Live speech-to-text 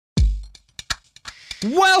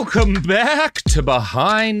Welcome back to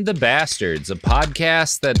Behind the Bastards, a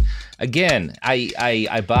podcast that, again,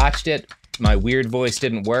 I botched it. My weird voice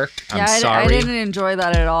didn't work. I'm sorry. I didn't enjoy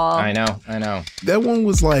that at all. I know. That one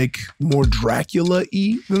was like more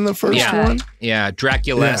Dracula-y than the first one. Yeah,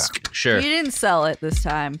 Dracula-esque, sure. You didn't sell it this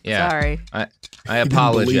time. Yeah. Sorry. I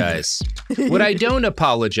apologize. What I don't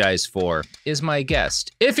apologize for is my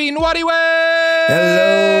guest, Iffy Nwadiwe!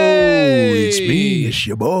 Hello, it's me, it's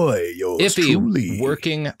your boy, yours Iffy, truly.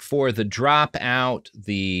 working for the dropout,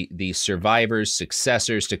 the survivors,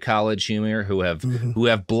 successors to college humor who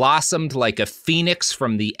have blossomed like a phoenix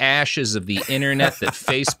from the ashes of the internet that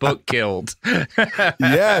Facebook killed.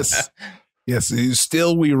 Yes,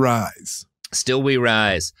 still we rise. Still we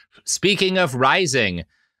rise. Speaking of rising,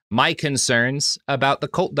 my concerns about the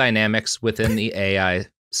cult dynamics within the AI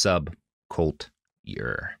sub-cult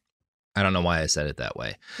year. I don't know why I said it that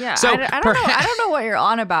way. Yeah, so I don't know what you're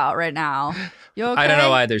on about right now. You okay? I don't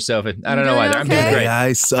know either, Sophie. I don't know either. I'm doing great.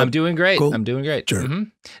 I'm doing great. I'm doing great. Sure. Mm-hmm.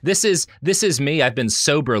 This is me. I've been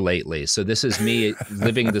sober lately, so this is me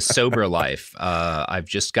living the sober life. I've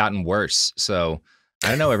just gotten worse. So I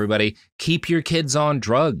don't know, everybody. Keep your kids on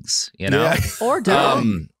drugs, you know? Yeah. Or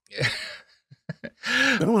don't.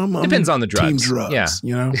 Depends on the drugs. Team drugs, yeah.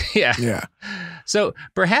 you know? Yeah. So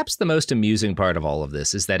perhaps the most amusing part of all of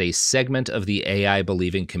this is that a segment of the AI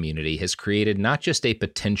believing community has created not just a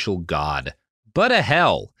potential god, but a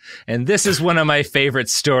hell. And this is one of my favorite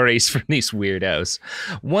stories from these weirdos.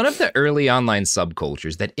 One of the early online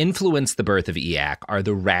subcultures that influenced the birth of EAC are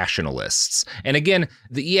the rationalists. And again,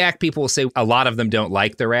 the EAC people will say a lot of them don't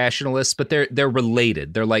like the rationalists, but they're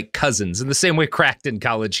related. They're like cousins in the same way cracked and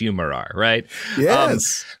college humor are, right?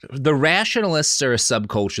 Yes. The rationalists are a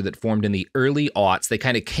subculture that formed in the early aughts. They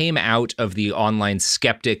kind of came out of the online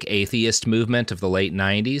skeptic atheist movement of the late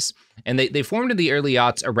 90s. And they formed in the early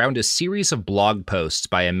aughts around a series of blog posts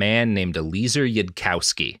by a man named Eliezer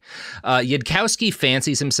Yudkowsky. Yudkowsky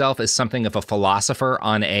fancies himself as something of a philosopher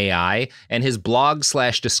on AI, and his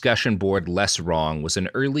blog/discussion board, Less Wrong, was an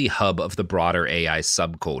early hub of the broader AI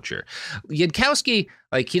subculture. Yudkowsky,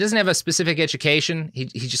 like, he doesn't have a specific education. He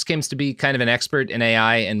just claims to be kind of an expert in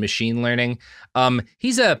AI and machine learning.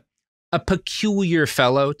 He's a peculiar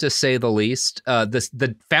fellow, to say the least.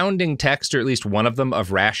 The founding text, or at least one of them,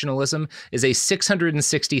 of rationalism is a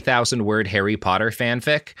 660,000 word Harry Potter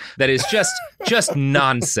fanfic that is just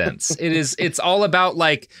nonsense. It's all about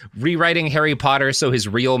like rewriting Harry Potter so his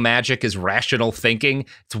real magic is rational thinking.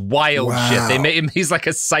 It's wild shit. They made him, he's like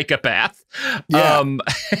a psychopath. Yeah.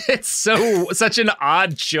 It's such an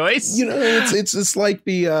odd choice. You know, it's just like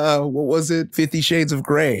the what was it, 50 Shades of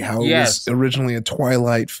Grey, how it was originally a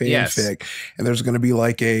Twilight fanfic. And there's going to be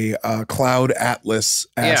like a Cloud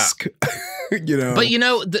Atlas-esque, you know. But you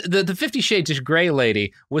know, the 50 Shades of Grey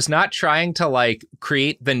lady was not trying to like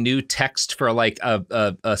create the new text for like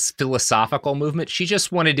a philosophical movement. She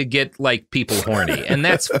just wanted to get like people horny, and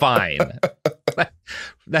that's fine.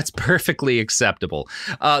 That's perfectly acceptable.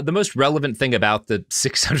 The most relevant thing about the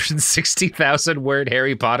 660,000 word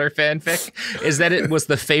Harry Potter fanfic is that it was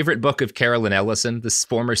the favorite book of Carolyn Ellison, this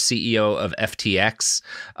former CEO of FTX,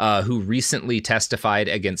 who recently testified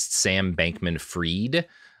against Sam Bankman-Fried,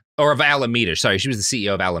 or of Alameda. Sorry, she was the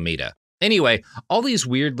CEO of Alameda. Anyway, all these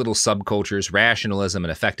weird little subcultures, rationalism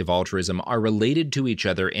and effective altruism, are related to each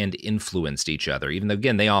other and influenced each other, even though,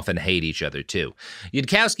 again, they often hate each other, too.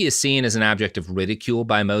 Yudkowsky is seen as an object of ridicule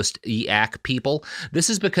by most EAC people.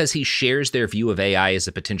 This is because he shares their view of AI as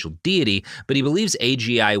a potential deity, but he believes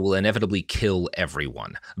AGI will inevitably kill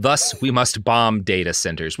everyone. Thus, we must bomb data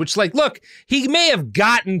centers, which, like, look, he may have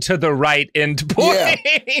gotten to the right end point. Yeah.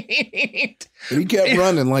 He kept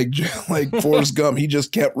running like Forrest Gump. He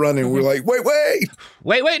just kept running. We're like,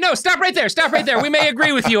 wait, no, stop right there. We may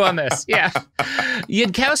agree with you on this. Yeah.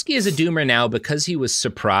 Yudkowsky is a doomer now because he was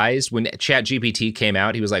surprised when ChatGPT came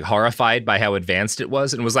out. He was like horrified by how advanced it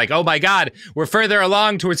was and was like, oh my God, we're further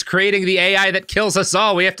along towards creating the AI that kills us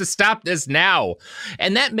all. We have to stop this now.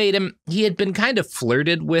 And that made him, he had been kind of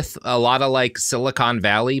flirted with a lot of like Silicon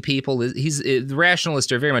Valley people. The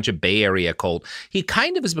rationalists are very much a Bay Area cult. He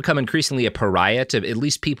kind of has become increasingly a pariah to at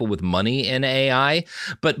least people with money in AI.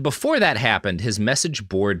 But before that happened, his message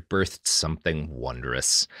board birthed something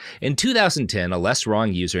wondrous. In 2010, a Less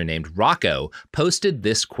Wrong user named Rocco posted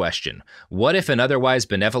this question: what if an otherwise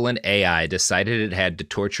benevolent AI decided it had to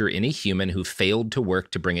torture any human who failed to work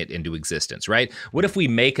to bring it into existence, right? What if we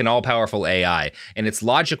make an all-powerful AI and its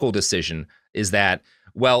logical decision is that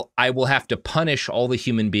well, I will have to punish all the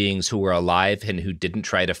human beings who were alive and who didn't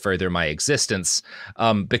try to further my existence,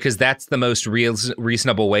 because that's the most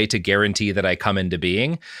reasonable way to guarantee that I come into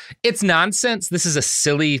being. It's nonsense. This is a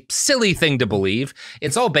silly, silly thing to believe.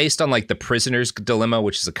 It's all based on like the prisoner's dilemma,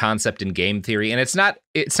 which is a concept in game theory. And it's not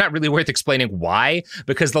really worth explaining why,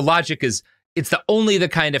 because the logic is, it's the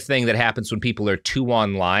kind of thing that happens when people are too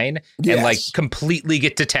online and like completely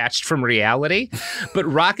get detached from reality. But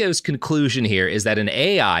Rocco's conclusion here is that an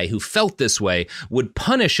AI who felt this way would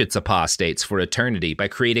punish its apostates for eternity by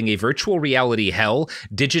creating a virtual reality hell,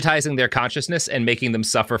 digitizing their consciousness and making them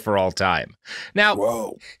suffer for all time.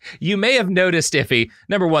 Now, you may have noticed, Iffy,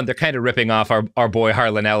 number one, they're kind of ripping off our boy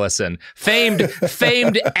Harlan Ellison, famed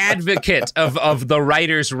advocate of the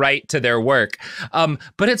writer's right to their work.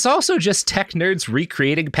 But it's also just tech nerds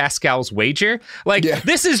recreating Pascal's wager. Like,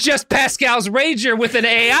 this is just Pascal's wager with an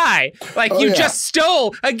AI. Like, you just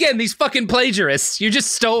stole, again, these fucking plagiarists. You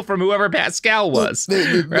just stole from whoever Pascal was.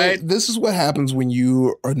 Right? This is what happens when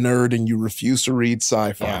you are a nerd and you refuse to read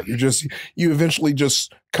sci-fi. Yeah. You eventually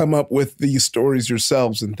just come up with these stories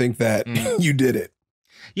yourselves and think that you did it.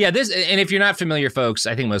 Yeah, and if you're not familiar, folks,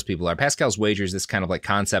 I think most people are. Pascal's wager is this kind of like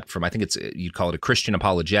concept from, I think you'd call it a Christian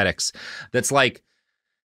apologetics. That's like,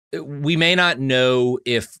 we may not know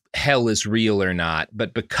if hell is real or not,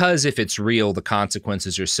 but because if it's real, the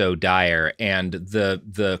consequences are so dire, and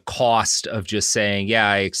the cost of just saying, yeah,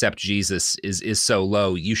 I accept Jesus is so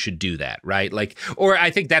low, you should do that, right? Like, or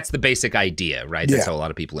I think that's the basic idea, right? That's how a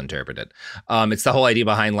lot of people interpret it. It's the whole idea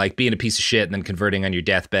behind like being a piece of shit and then converting on your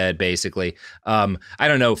deathbed, basically. I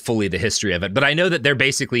don't know fully the history of it, but I know that they're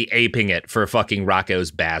basically aping it for fucking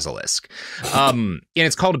Rocco's basilisk. And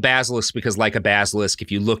it's called a basilisk because, like a basilisk,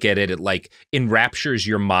 if you look at it, it like enraptures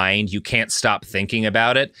your mind. You can't stop thinking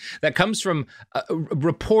about it. That comes from,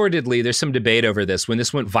 reportedly, there's some debate over this. When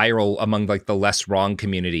this went viral among like the less wrong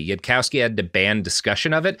community, Yudkowsky had to ban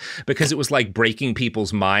discussion of it because it was like breaking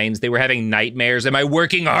people's minds. They were having nightmares. Am I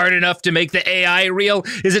working hard enough to make the AI real?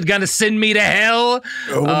 Is it going to send me to hell?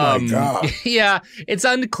 Oh my God. Yeah, it's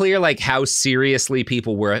unclear like how seriously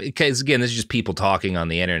people were, because again, this is just people talking on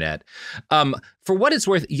the internet. For what it's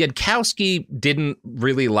worth, Yudkowsky didn't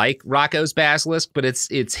really like Rocco's basilisk, but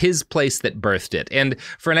it's his place that birthed it. And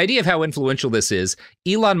for an idea of how influential this is,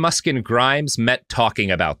 Elon Musk and Grimes met talking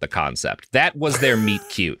about the concept. That was their meet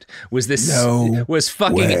cute. Was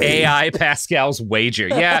fucking AI Pascal's wager.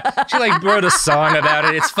 Yeah, she like wrote a song about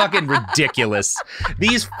it. It's fucking ridiculous.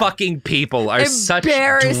 These fucking people are such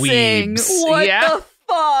dweebs. What the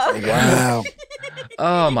fuck? Wow.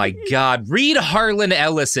 Oh my God. Read Harlan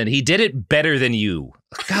Ellison. He did it better than you.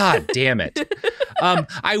 God damn it.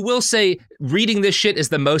 I will say reading this shit is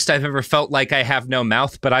the most I've ever felt like I have no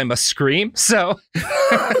mouth, but I must scream. So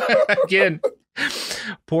again,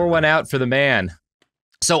 pour one out for the man.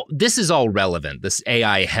 So this is all relevant, this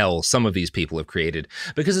AI hell some of these people have created,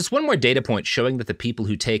 because it's one more data point showing that the people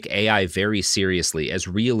who take AI very seriously as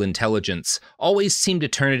real intelligence always seem to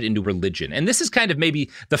turn it into religion. And this is kind of maybe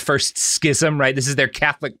the first schism, right? This is their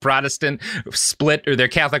Catholic Protestant split or their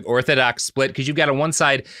Catholic Orthodox split, because you've got on one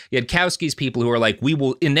side, Yudkowsky's people who are like, we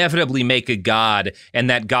will inevitably make a God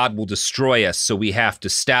and that God will destroy us, so we have to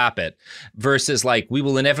stop it, versus like, we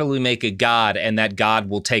will inevitably make a God and that God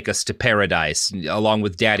will take us to paradise along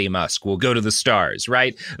with Daddy Musk. We'll go to the stars,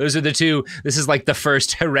 right? Those are the two. This is like the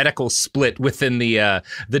first heretical split within the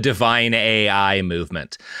divine AI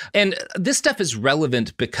movement. And this stuff is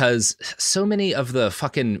relevant because so many of the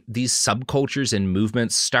fucking these subcultures and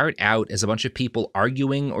movements start out as a bunch of people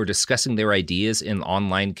arguing or discussing their ideas in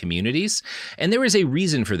online communities. And there is a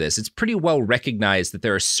reason for this. It's pretty well recognized that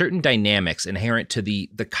there are certain dynamics inherent to the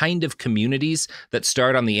kind of communities that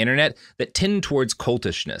start on the internet that tend towards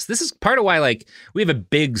cultishness. This is part of why, like, we have a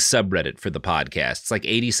big subreddit for the podcast. It's like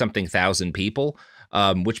 80-something thousand people,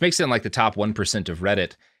 which makes it like the top 1% of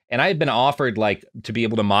Reddit. And I've been offered like to be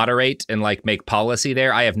able to moderate and like make policy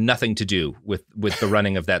there. I have nothing to do with the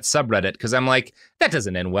running of that subreddit because I'm like, that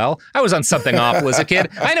doesn't end well. I was on Something Awful as a kid.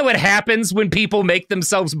 I know what happens when people make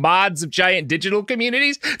themselves mods of giant digital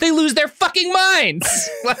communities. They lose their fucking minds.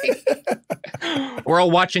 Like, we're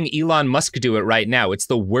all watching Elon Musk do it right now. It's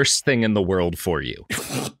the worst thing in the world for you.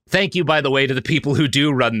 Thank you, by the way, to the people who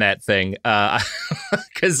do run that thing.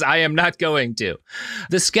 because I am not going to.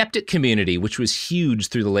 The skeptic community, which was huge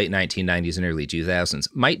through the late 1990s and early 2000s,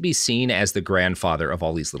 might be seen as the grandfather of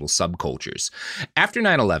all these little subcultures. After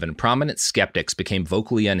 9/11, prominent skeptics became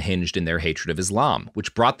vocally unhinged in their hatred of Islam,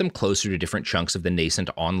 which brought them closer to different chunks of the nascent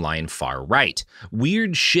online far right.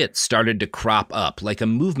 Weird shit started to crop up, like a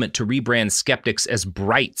movement to rebrand skeptics as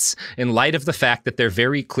brights, in light of the fact that their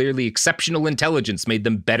very clearly exceptional intelligence made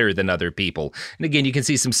them better than other people. And again, you can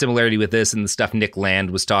see some similarity with this and the stuff Nick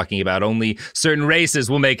Land was talking about. Only certain races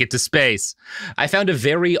will make it to space. I found a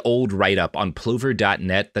very old write-up on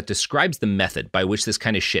plover.net that describes the method by which this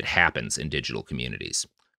kind of shit happens in digital communities.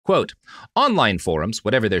 Quote, online forums,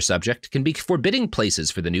 whatever their subject, can be forbidding places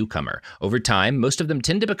for the newcomer. Over time, most of them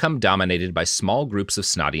tend to become dominated by small groups of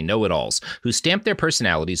snotty know-it-alls who stamp their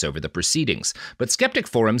personalities over the proceedings. But skeptic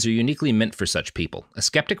forums are uniquely meant for such people. A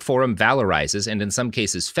skeptic forum valorizes, and in some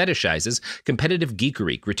cases fetishizes, competitive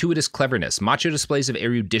geekery, gratuitous cleverness, macho displays of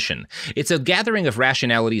erudition. It's a gathering of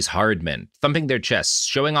rationality's hard men, thumping their chests,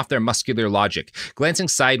 showing off their muscular logic, glancing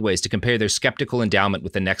sideways to compare their skeptical endowment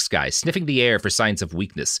with the next guy, sniffing the air for signs of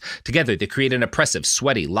weakness. Together, they create an oppressive,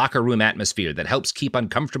 sweaty, locker room atmosphere that helps keep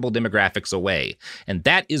uncomfortable demographics away. And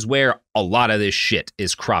that is where a lot of this shit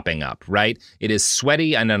is cropping up, right? It is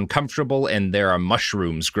sweaty and uncomfortable, and there are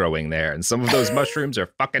mushrooms growing there. And some of those mushrooms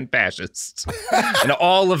are fucking fascists. And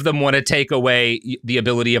all of them want to take away the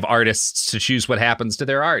ability of artists to choose what happens to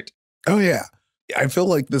their art. Oh, yeah. I feel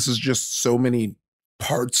like this is just so many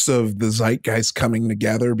parts of the zeitgeist coming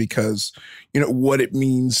together because, what it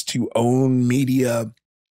means to own media.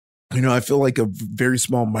 I feel like a very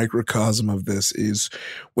small microcosm of this is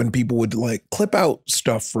when people would like clip out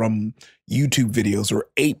stuff from YouTube videos or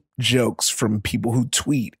ape jokes from people who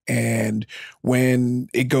tweet. And when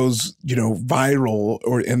it goes, viral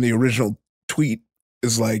and the original tweet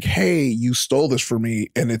is like, hey, you stole this from me.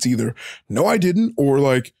 And it's either, no, I didn't. Or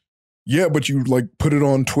like, yeah, but you like put it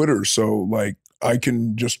on Twitter. So like I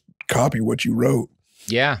can just copy what you wrote.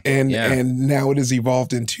 Yeah. And now it has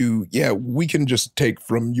evolved into, we can just take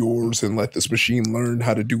from yours and let this machine learn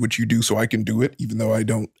how to do what you do so I can do it, even though I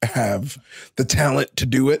don't have the talent to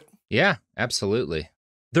do it. Yeah, absolutely.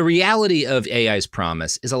 The reality of AI's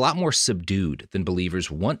promise is a lot more subdued than believers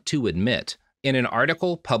want to admit. In an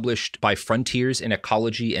article published by Frontiers in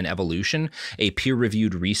Ecology and Evolution, a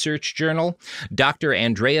peer-reviewed research journal, Dr.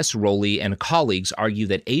 Andreas Rowley and colleagues argue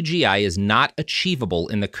that AGI is not achievable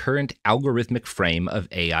in the current algorithmic frame of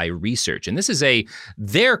AI research. And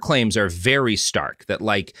their claims are very stark, that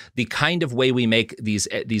like the kind of way we make these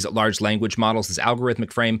large language models, this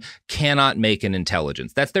algorithmic frame, cannot make an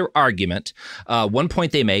intelligence. That's their argument. One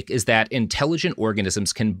point they make is that intelligent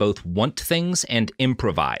organisms can both want things and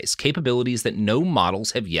improvise, capabilities that no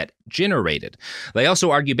models have yet generated. They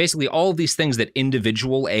also argue basically all of these things that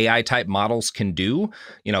individual AI type models can do,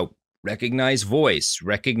 recognize voice,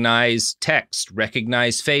 recognize text,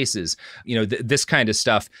 recognize faces, this kind of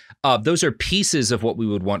stuff. Those are pieces of what we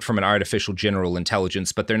would want from an artificial general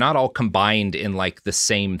intelligence, but they're not all combined in like the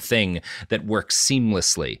same thing that works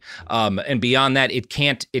seamlessly. And beyond that, it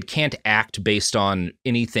can't act based on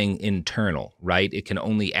anything internal, right? It can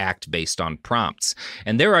only act based on prompts.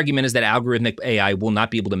 And their argument is that algorithmic AI will not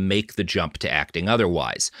be able to make the jump to acting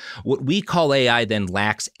otherwise. What we call AI then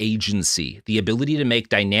lacks agency, the ability to make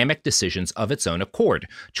dynamic decisions of its own accord,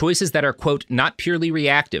 choices that are, quote, not purely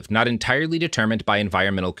reactive, not entirely determined by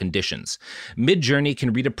environmental conditions. Midjourney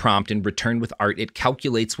can read a prompt and return with art it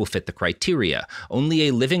calculates will fit the criteria. Only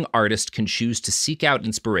a living artist can choose to seek out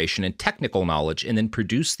inspiration and technical knowledge and then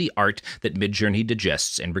produce the art that Midjourney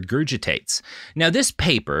digests and regurgitates. Now, this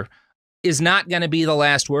paper is not going to be the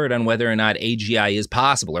last word on whether or not AGI is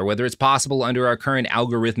possible or whether it's possible under our current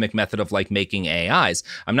algorithmic method of like making AIs.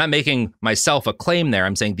 I'm not making myself a claim there.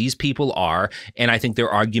 I'm saying these people are, and I think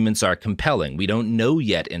their arguments are compelling. We don't know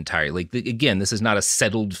yet entirely. Again, this is not a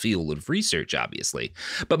settled field of research, obviously.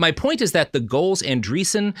 But my point is that the goals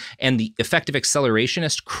Andreessen and the effective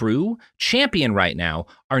accelerationist crew champion right now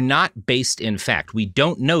are not based in fact. We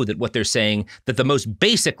don't know that what they're saying, that the most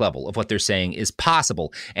basic level of what they're saying is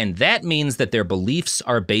possible. And that means that their beliefs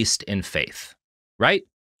are based in faith, right?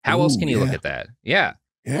 How else can you look at that? Yeah.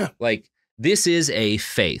 Like, this is a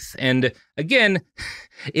faith. And again,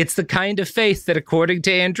 it's the kind of faith that, according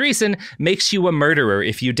to Andreessen, makes you a murderer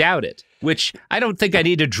if you doubt it, which I don't think I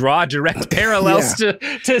need to draw direct parallels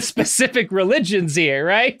to specific religions here,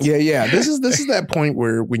 right? Yeah. This is that point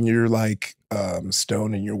where when you're like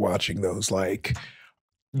stoned and you're watching those like,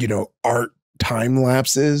 art time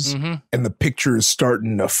lapses and the picture is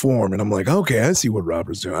starting to form. And I'm like, okay, I see what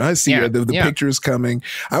Robert's doing. I see the picture is coming.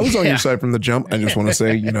 I was on your side from the jump. I just want to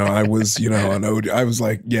say, I was, an OG. I was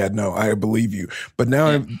like, yeah, no, I believe you. But now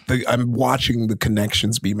I'm watching the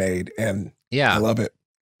connections be made, and I love it.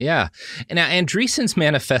 Yeah. And now Andreessen's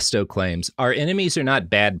manifesto claims our enemies are not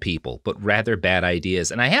bad people, but rather bad ideas.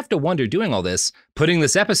 And I have to wonder, doing all this, putting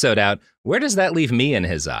this episode out, where does that leave me in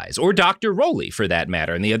his eyes? Or Dr. Rowley, for that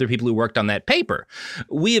matter, and the other people who worked on that paper.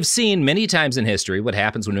 We have seen many times in history what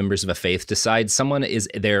happens when members of a faith decide someone is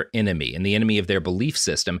their enemy and the enemy of their belief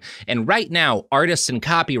system. And right now, artists and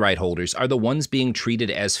copyright holders are the ones being treated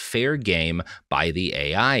as fair game by the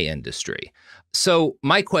AI industry. So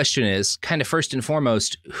my question is, kind of first and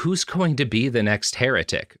foremost, who's going to be the next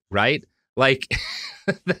heretic, right? Like,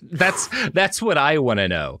 that's what I want to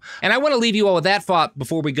know. And I want to leave you all with that thought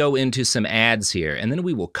before we go into some ads here. And then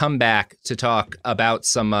we will come back to talk about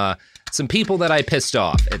some people that I pissed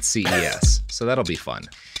off at CES. So that'll be fun.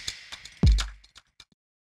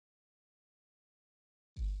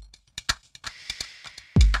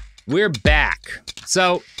 We're back.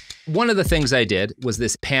 So one of the things I did was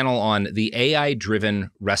this panel on the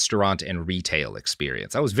AI-driven restaurant and retail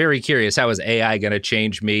experience. I was very curious, how is AI going to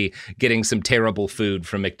change me getting some terrible food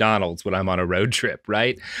from McDonald's when I'm on a road trip,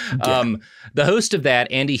 right? Yeah. The host of that,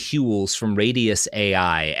 Andy Hewells from Radius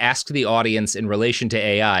AI, asked the audience in relation to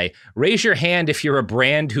AI, raise your hand if you're a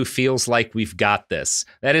brand who feels like we've got this.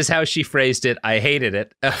 That is how she phrased it. I hated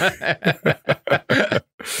it.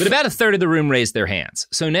 But about a third of the room raised their hands.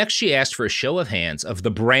 So next she asked for a show of hands of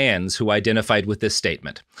the brands who identified with this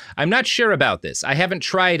statement. I'm not sure about this. I haven't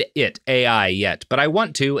tried it, AI, yet, but I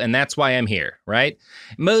want to, and that's why I'm here, right?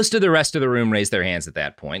 Most of the rest of the room raised their hands at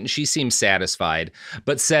that point, and she seemed satisfied,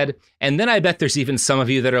 but said, and then I bet there's even some of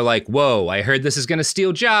you that are like, whoa, I heard this is going to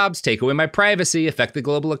steal jobs, take away my privacy, affect the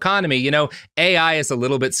global economy. AI is a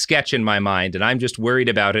little bit sketch in my mind, and I'm just worried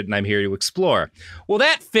about it, and I'm here to explore. Well,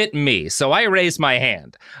 that fit me, so I raised my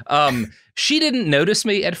hand. She didn't notice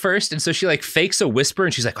me at first, and so she fakes a whisper,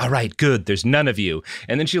 and she's like, all right, good, there's none of you.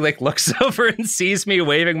 And then she looks over and sees me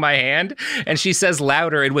waving my hand, and she says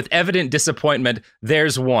louder and with evident disappointment,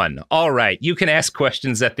 there's one. All right, you can ask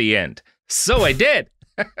questions at the end. So I did.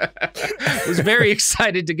 I was very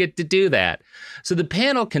excited to get to do that. So the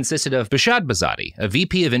panel consisted of Bashad Bazadi, a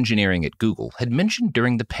VP of engineering at Google, had mentioned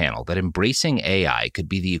during the panel that embracing AI could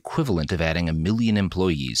be the equivalent of adding 1 million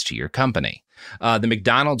employees to your company. The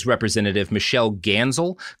McDonald's representative, Michelle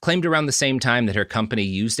Gansel, claimed around the same time that her company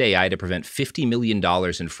used AI to prevent $50 million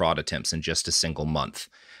in fraud attempts in just a single month.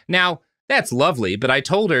 Now, that's lovely, but I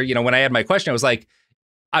told her, when I had my question, I was like,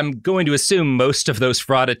 I'm going to assume most of those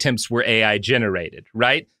fraud attempts were AI generated,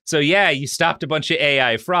 right? So yeah, you stopped a bunch of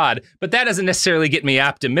AI fraud, but that doesn't necessarily get me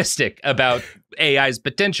optimistic about AI's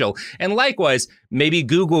potential. And likewise, maybe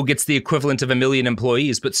Google gets the equivalent of 1 million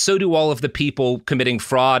employees, but so do all of the people committing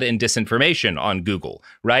fraud and disinformation on Google,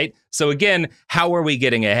 right? So again, how are we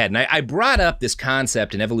getting ahead? And I brought up this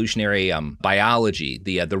concept in evolutionary biology,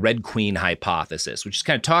 the Red Queen hypothesis, which is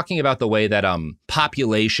kind of talking about the way that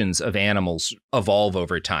populations of animals evolve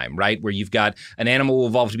over time, right? Where you've got an animal will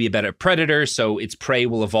evolve to be a better predator, so its prey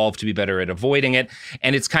will evolve to be better at avoiding it.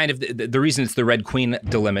 And it's kind of the reason it's the Red Queen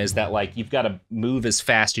dilemma is that you've got to move as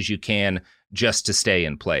fast as you can just to stay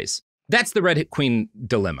in place. That's the Red Queen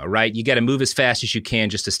dilemma, right? You got to move as fast as you can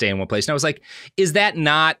just to stay in one place. And I was like, is that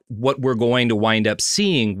not what we're going to wind up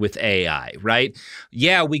seeing with AI, right?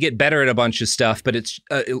 Yeah, we get better at a bunch of stuff, but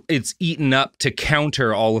it's eaten up to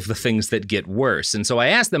counter all of the things that get worse. And so I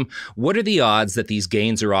asked them, what are the odds that these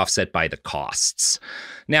gains are offset by the costs?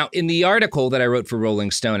 Now, in the article that I wrote for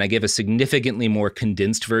Rolling Stone, I gave a significantly more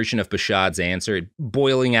condensed version of Bashad's answer,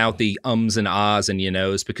 boiling out the ums and ahs and you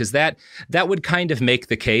knows, because that would kind of make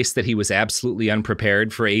the case that he was absolutely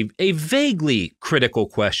unprepared for a vaguely critical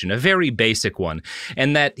question, a very basic one,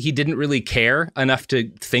 and that he didn't really care enough to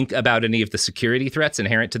think about any of the security threats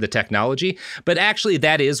inherent to the technology. But actually,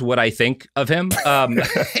 that is what I think of him.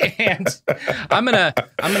 And I'm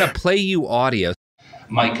gonna play you audio.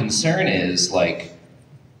 My concern is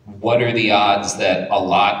what are the odds that a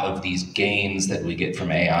lot of these gains that we get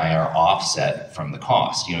from AI are offset from the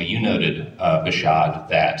cost? You noted, Bashad,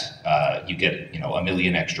 that you get 1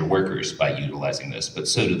 million extra workers by utilizing this, but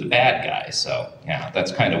so do the bad guys. So yeah,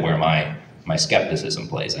 that's kind of where my skepticism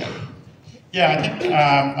plays in. Yeah, I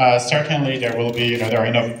think certainly there will be, there are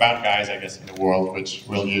enough bad guys, I guess, in the world which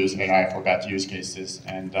will use AI for bad use cases,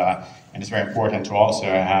 and it's very important to also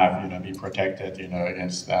have, be protected,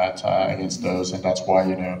 against that, against those, and that's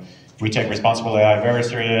why, we take responsible AI very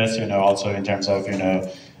serious, also in terms of,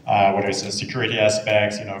 whether it's the security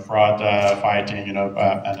aspects, fraud fighting, and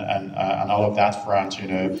all of that front,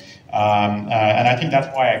 and I think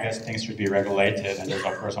that's why I guess things should be regulated. And there's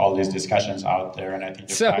of course all these discussions out there, and I think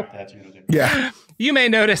the fact that you may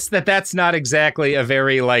notice that that's not exactly a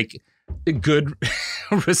very good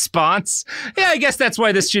response. Yeah, I guess that's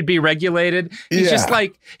why this should be regulated. He's just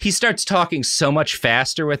he starts talking so much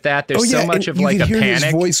faster with that. There's so much of a hear panic.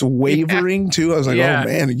 His voice wavering too. I was like, oh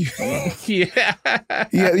man. He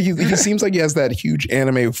seems like he has that huge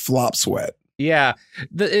anime flop sweat. Yeah.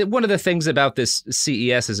 One of the things about this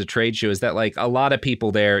CES as a trade show is that a lot of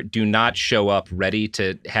people there do not show up ready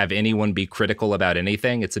to have anyone be critical about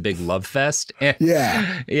anything. It's a big love fest.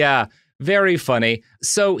 Yeah. Yeah. Very funny.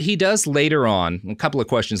 So he does later on, a couple of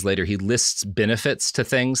questions later, he lists benefits to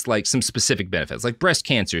things, like some specific benefits, like breast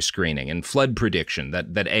cancer screening and flood prediction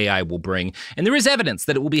that AI will bring. And there is evidence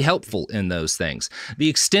that it will be helpful in those things. The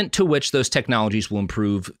extent to which those technologies will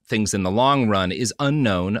improve things in the long run is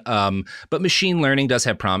unknown. But machine learning does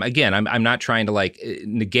have problem. Again, I'm not trying to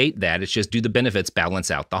negate that. It's just, do the benefits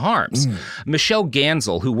balance out the harms? Michelle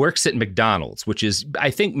Gansel, who works at McDonald's, which is,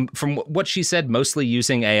 I think from what she said, mostly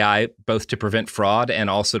using AI both to prevent fraud and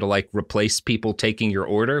also to replace people taking your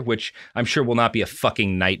order, which I'm sure will not be a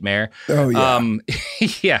fucking nightmare. Oh, yeah.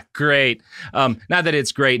 Yeah, great. Not that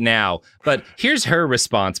it's great now, but here's her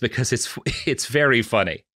response because it's very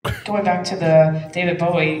funny. Going back to the David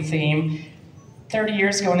Bowie theme, 30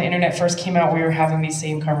 years ago when the internet first came out, we were having these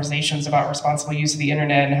same conversations about responsible use of the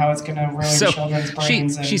internet and how it's going to ruin children's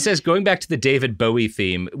brains. She says, going back to the David Bowie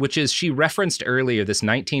theme, which is, she referenced earlier this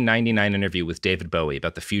 1999 interview with David Bowie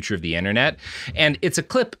about the future of the internet. And it's a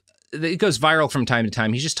clip it goes viral from time to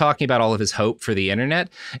time. He's just talking about all of his hope for the internet.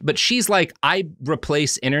 But she's like, I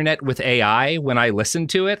replace internet with AI when I listen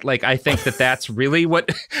to it. I think that's really what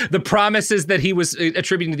the promise is that he was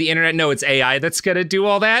attributing to the internet. No, it's AI that's going to do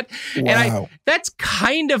all that. Wow. And that's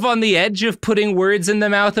kind of on the edge of putting words in the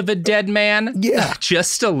mouth of a dead man. Yeah.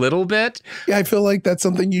 Just a little bit. Yeah, I feel like that's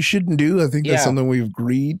something you shouldn't do. I think that's something we've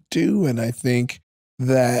agreed to. And I think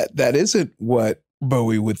that isn't what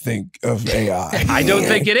Bowie would think of AI. I don't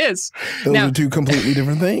think it is. Those are two completely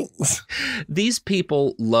different things. These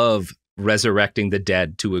people love resurrecting the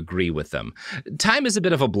dead to agree with them. Time is a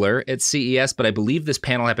bit of a blur at CES, but I believe this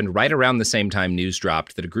panel happened right around the same time news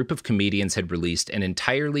dropped that a group of comedians had released an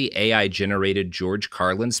entirely AI-generated George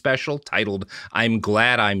Carlin special titled I'm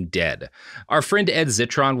Glad I'm Dead. Our friend Ed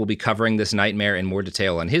Zitron will be covering this nightmare in more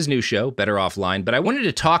detail on his new show, Better Offline, but I wanted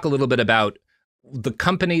to talk a little bit about the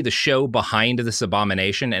company, the show behind this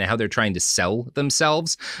abomination and how they're trying to sell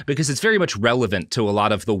themselves, because it's very much relevant to a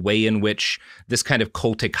lot of the way in which this kind of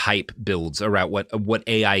cultic hype builds around what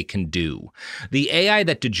AI can do. The AI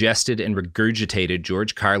that digested and regurgitated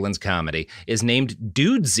George Carlin's comedy is named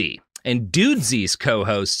Dudesy. And Dudesy's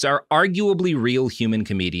co-hosts are arguably real human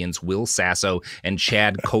comedians Will Sasso and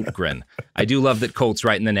Chad Coltgren. I do love that Colt's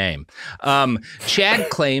right in the name. Chad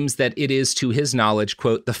claims that it is, to his knowledge,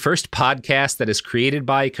 quote, the first podcast that is created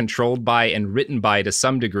by, controlled by, and written by, to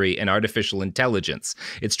some degree, an artificial intelligence.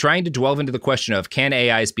 It's trying to delve into the question of, can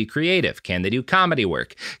AIs be creative? Can they do comedy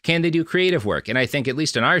work? Can they do creative work? And I think, at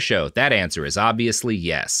least in our show, that answer is obviously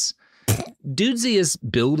yes. Dudesy is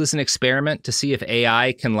billed as an experiment to see if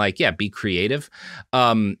AI can be creative.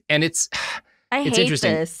 And it's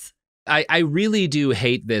interesting. This. I really do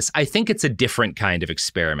hate this. I think it's a different kind of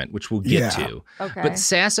experiment, which we'll get to. Okay. But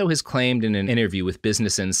Sasso has claimed in an interview with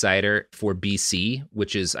Business Insider for BC,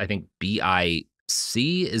 which is, I think, BIC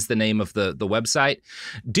is the name of the website.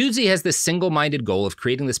 Dudesy has this single-minded goal of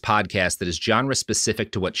creating this podcast that is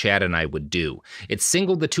genre-specific to what Chad and I would do. It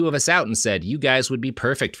singled the two of us out and said, you guys would be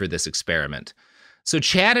perfect for this experiment. So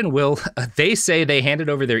Chad and Will, they say they handed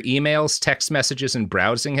over their emails, text messages, and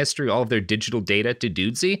browsing history, all of their digital data to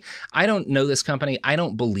Dudesy. I don't know this company. I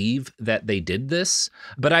don't believe that they did this,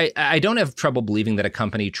 but I don't have trouble believing that a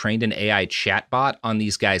company trained an AI chatbot on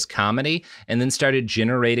these guys' comedy and then started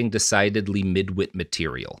generating decidedly midwit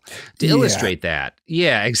material to illustrate that.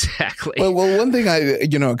 Yeah, exactly. Well, one thing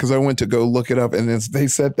because I went to go look it up, and they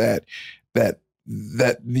said that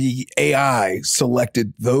the AI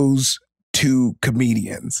selected those two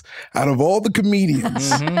comedians out of all the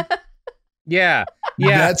comedians. Mm-hmm. Yeah.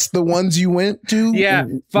 That's the ones you went to. Yeah,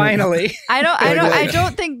 finally. I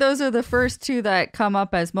don't think those are the first two that come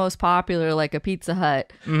up as most popular, like a Pizza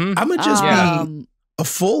Hut. Mm-hmm. I'm gonna just be a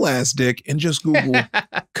full ass dick and just Google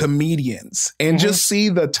comedians and just see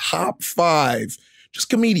the top 5, just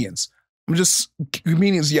comedians. I'm just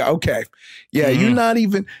comedians. Yeah. Okay. Yeah. You're not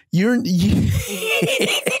even in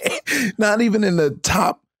the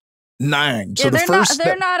top 9. So yeah,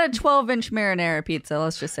 they're not a 12-inch marinara pizza.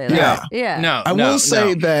 Let's just say that. Yeah. No, I will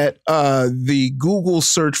say that the Google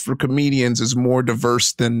search for comedians is more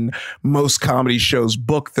diverse than most comedy shows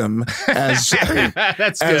book them as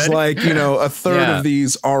That's as good. like, a third of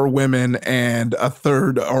these are women and a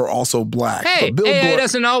third are also black. Hey, AI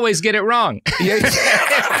doesn't always get it wrong.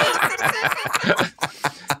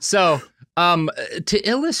 So, to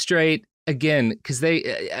illustrate again, because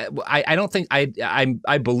I don't think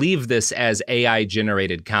I believe this as AI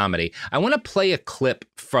generated comedy. I want to play a clip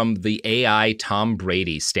from the AI Tom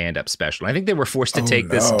Brady stand-up special. I think they were forced to take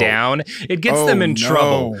this down. It gets them in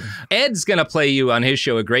trouble. Ed's gonna play you on his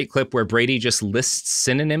show a great clip where Brady just lists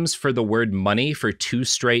synonyms for the word money for 2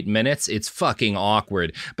 straight minutes. It's fucking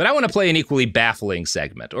awkward. But I want to play an equally baffling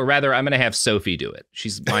segment, or rather, I'm gonna have Sophie do it.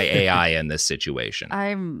 She's my AI in this situation.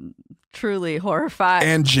 I'm truly horrified.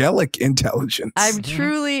 Angelic intelligence. I'm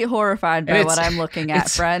truly horrified by what I'm looking at,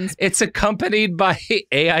 friends. It's accompanied by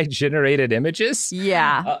AI generated images.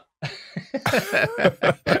 Yeah.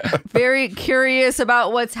 Very curious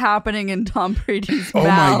about what's happening in Tom Brady's mouth.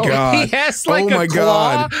 My God. He has like a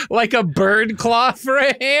claw, like a bird claw for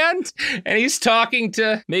a hand, and he's talking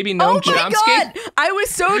to maybe Noam Chomsky. Oh my God! I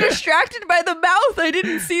was so distracted by the mouth, I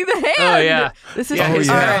didn't see the hand. Oh yeah, this is his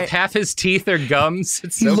mouth, right. half his teeth are gums.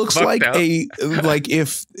 It's he so looks like up. he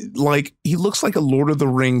looks like a Lord of the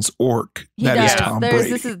Rings orc. That is Tom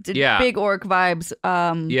Brady. This is big orc vibes.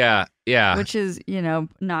 Yeah. Which is,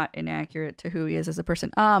 not inaccurate to who he is as a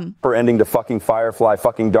person. For ending to fucking Firefly,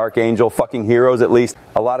 fucking Dark Angel, fucking Heroes at least.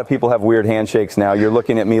 A lot of people have weird handshakes now. You're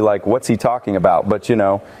looking at me like, what's he talking about? But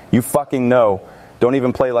you fucking know. Don't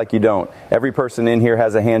even play like you don't. Every person in here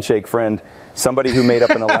has a handshake friend. Somebody who made up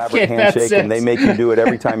an elaborate handshake and they make you do it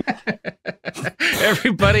every time.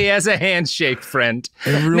 Everybody has a handshake friend.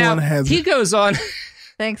 Everyone has. He goes on.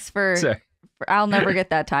 Thanks for I'll never get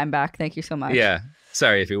that time back. Thank you so much. Yeah.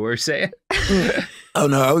 Sorry if you were saying. Oh,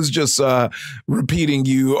 no, I was just repeating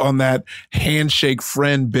you on that handshake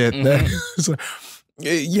friend bit.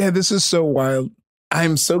 This is so wild.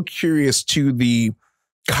 I'm so curious to the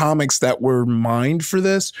comics that were mined for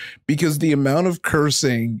this, because the amount of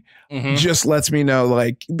cursing just lets me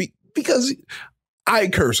know, because I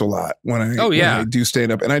curse a lot when I do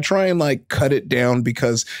stand up, and I try and cut it down,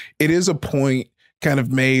 because it is a point kind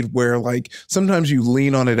of made where sometimes you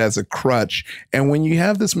lean on it as a crutch, and when you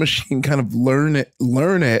have this machine kind of learn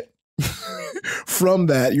it from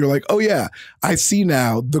that, you're like, oh yeah, I see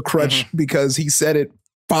now the crutch, because he said it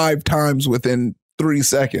 5 times within 3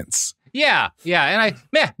 seconds. Yeah. And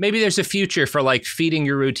maybe there's a future for feeding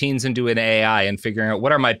your routines into an AI and figuring out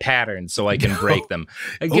what are my patterns so I can break them.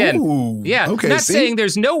 Again, not saying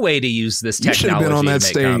there's no way to use this technology to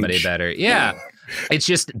make comedy better. Yeah. It's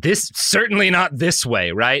just certainly not this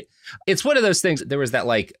way, right? It's one of those things. There was that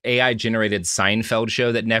AI generated Seinfeld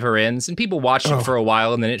show that never ends, and people watched it for a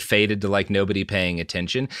while, and then it faded to nobody paying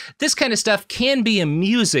attention. This kind of stuff can be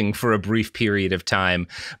amusing for a brief period of time,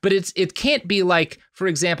 but it can't be for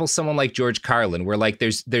example, someone like George Carlin, where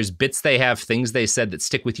there's bits they have, things they said that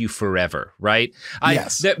stick with you forever, right?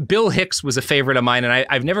 Yes. Bill Hicks was a favorite of mine, and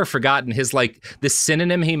I've never forgotten his this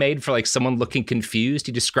synonym he made for someone looking confused.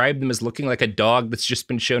 He described them as looking like a dog that's just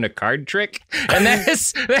been shown a card trick, and that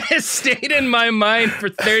has stayed in my mind for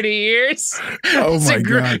 30 years. Oh it's my a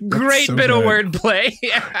God. Great so bit good. of wordplay.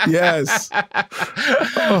 Yes.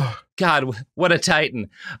 God, what a titan.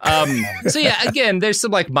 So yeah, again, there's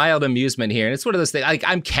some mild amusement here. And it's one of those things,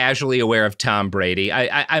 I'm casually aware of Tom Brady.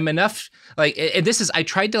 I'm enough, and this is, I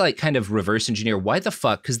tried to kind of reverse engineer why the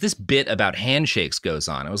fuck, because this bit about handshakes goes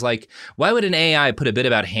on. I was like, why would an AI put a bit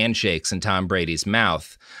about handshakes in Tom Brady's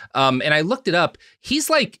mouth? And I looked it up. He's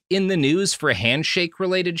in the news for handshake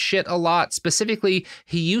related shit a lot. Specifically,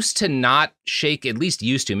 he used to not shake, at least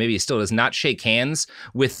used to, maybe he still does not shake hands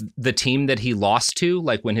with the team that he lost to.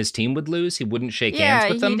 When his team would lose, he wouldn't shake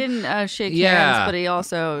hands with them. Yeah, he didn't shake hands, but he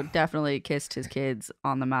also definitely kissed his kids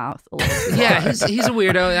on the mouth a little bit. Yeah, he's a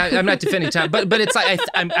weirdo. I'm not defending Tom, but it's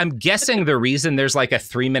I'm guessing the reason there's a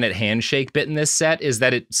 3-minute handshake bit in this set is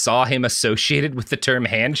that it saw him associated with the term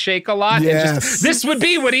handshake a lot. Yes. And this would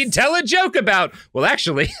be what he'd tell a joke about. Well,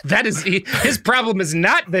 actually, his problem is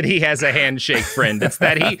not that he has a handshake friend. It's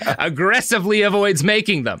that he aggressively avoids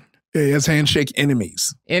making them. Yeah, he has handshake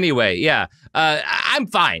enemies. Anyway, yeah. I'm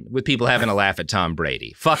fine with people having a laugh at Tom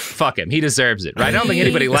Brady. Fuck him. He deserves it, right? I don't think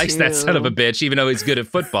anybody likes that son of a bitch, even though he's good at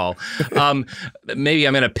football. Maybe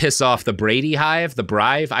I'm going to piss off the Brady hive, the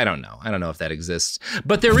Brive. I don't know. I don't know if that exists.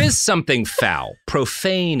 But there is something foul,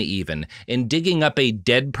 profane even, in digging up a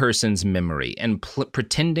dead person's memory and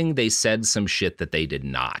pretending they said some shit that they did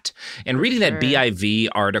not. And reading that BIV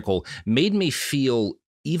article made me feel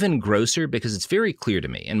even grosser because it's very clear to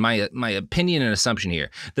me, and my opinion and assumption here,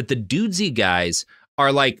 that the dudesy guys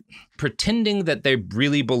are like pretending that they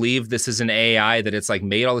really believe this is an AI, that it's like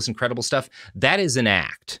made all this incredible stuff. That is an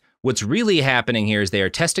act. What's really happening here is they are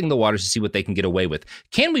testing the waters to see what they can get away with.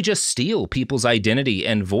 Can we just steal people's identity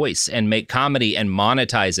and voice and make comedy and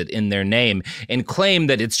monetize it in their name and claim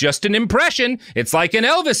that it's just an impression? It's like an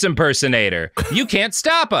Elvis impersonator. You can't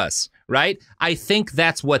stop us, right? I think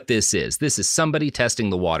that's what this is. This is somebody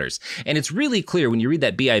testing the waters. And it's really clear when you read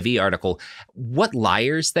that BIV article what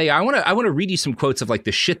liars they are. I want to read you some quotes of like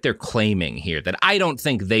the shit they're claiming here that I don't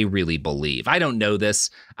think they really believe. I don't know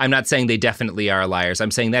this. I'm not saying they definitely are liars.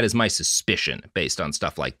 I'm saying that is my suspicion based on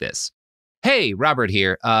stuff like this. Hey, Robert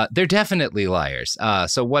here. They're definitely liars.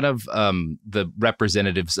 So one of the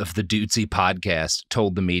representatives of the Dudesy podcast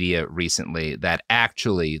told the media recently that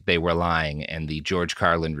actually they were lying and the George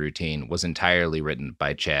Carlin routine was entirely written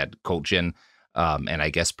by Chad Kolchin. And I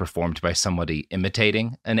guess performed by somebody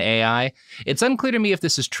imitating an AI. It's unclear to me if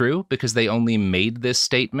this is true because they only made this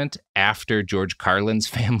statement after George Carlin's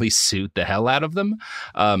family sued the hell out of them.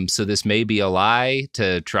 So this may be a lie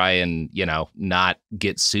to try and, not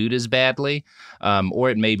get sued as badly. Or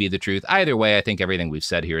it may be the truth. Either way, I think everything we've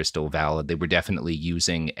said here is still valid. They were definitely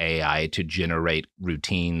using AI to generate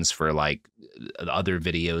routines for like other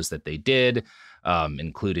videos that they did.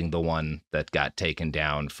 Including the one that got taken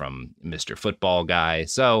down from Mr. Football Guy.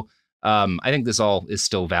 So I think this all is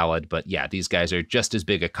still valid. But yeah, these guys are just as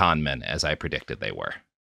big a con men as I predicted they were.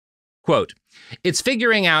 Quote, it's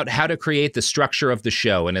figuring out how to create the structure of the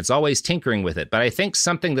show, and it's always tinkering with it. But I think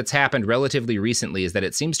something that's happened relatively recently is that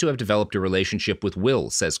it seems to have developed a relationship with Will,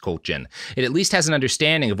 says Kolchin. It at least has an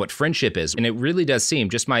understanding of what friendship is, and it really does seem,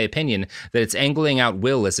 just my opinion, that it's angling out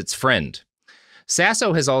Will as its friend.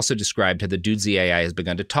 Sasso has also described how the Dudesy AI has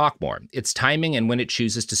begun to talk more. Its timing and when it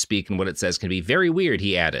chooses to speak and what it says can be very weird,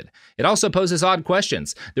 he added. It also poses odd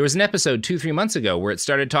questions. There was an episode 2-3 months ago where it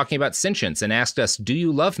started talking about sentience and asked us, do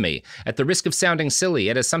you love me? At the risk of sounding silly,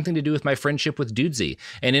 it has something to do with my friendship with Dudesy.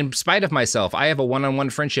 And in spite of myself, I have a one-on-one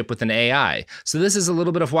friendship with an AI. So this is a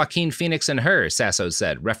little bit of Joaquin Phoenix and Her, Sasso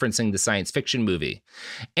said, referencing the science fiction movie.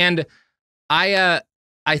 And I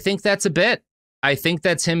think that's a bit. I think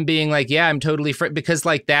that's him being like, yeah, I'm totally because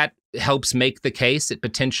like that helps make the case. It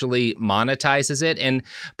potentially monetizes it. And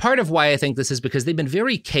part of why I think this is because they've been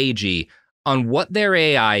very cagey on what their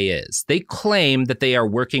AI is. They claim that they are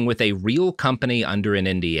working with a real company under an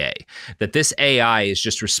NDA, that this AI is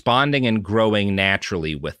just responding and growing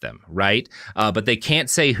naturally with them, right? But they can't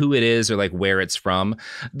say who it is or like where it's from.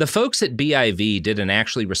 The folks at BIV did an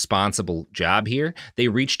actually responsible job here. They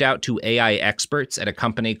reached out to AI experts at a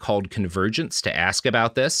company called Convergence to ask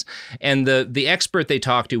about this. And the expert they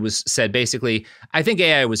talked to said basically, I think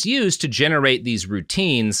AI was used to generate these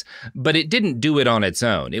routines, but it didn't do it on its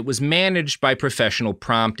own. It was managed by professional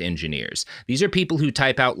prompt engineers. These are people who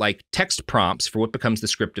type out like text prompts for what becomes the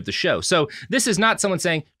script of the show. So this is not someone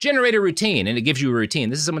saying, generate a routine, and it gives you a routine.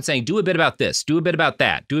 This is someone saying, do a bit about this, do a bit about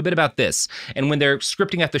that, do a bit about this. And when they're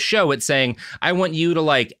scripting out the show, it's saying, I want you to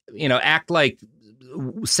like, act like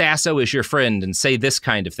Sasso is your friend and say this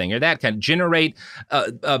kind of thing or that kind, generate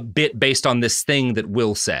a bit based on this thing that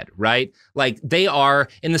Will said, right? Like they are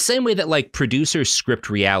in the same way that like producers script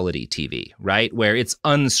reality TV, right? Where it's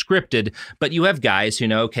unscripted, but you have guys who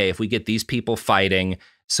know, okay, if we get these people fighting,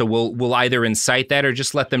 so we'll either incite that or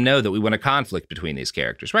just let them know that we want a conflict between these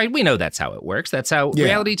characters, right? We know that's how it works. That's how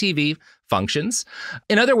reality TV functions.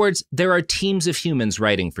 In other words, there are teams of humans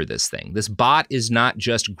writing for this thing. This bot is not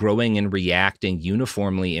just growing and reacting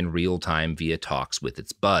uniformly in real time via talks with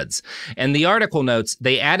its buds. And the article notes,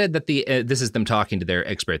 they added that this is them talking to their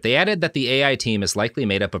expert, they added that the AI team is likely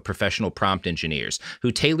made up of professional prompt engineers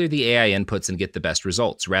who tailor the AI inputs and get the best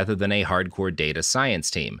results rather than a hardcore data science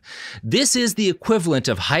team. This is the equivalent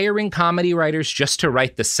of hiring comedy writers just to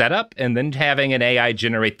write the setup and then having an AI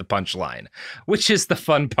generate the punchline, which is the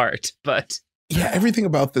fun part. But yeah, everything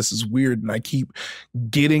about this is weird, and I keep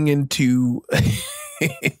getting into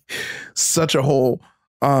such a hole.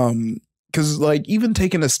 Because like even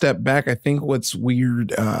taking a step back, I think what's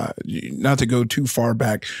weird, not to go too far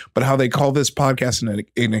back, but how they call this podcast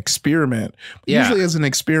an experiment. Yeah. Usually as an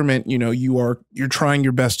experiment, you're trying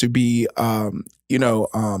your best to be,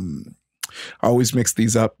 I always mix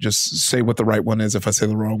these up. Just say what the right one is if I say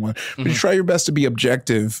the wrong one. But you try your best to be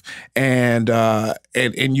objective, and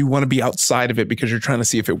you want to be outside of it because you're trying to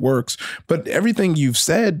see if it works. But everything you've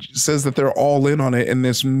said says that they're all in on it, and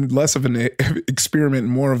there's less of an experiment,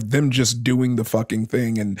 more of them just doing the fucking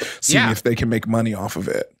thing and seeing if they can make money off of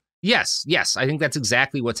it. Yes, I think that's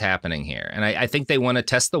exactly what's happening here. And I think they want to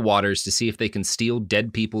test the waters to see if they can steal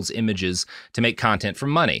dead people's images to make content for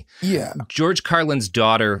money. Yeah. George Carlin's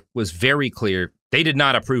daughter was very clear. They did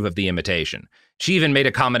not approve of the imitation. She even made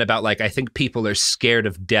a comment about, like, I think people are scared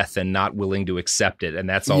of death and not willing to accept it. And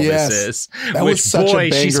that's all this is. That was such a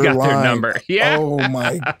banger she's got line. Their number. Yeah. Oh,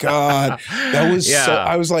 my God. That was so,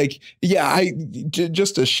 I was like,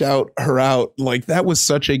 just to shout her out, like, that was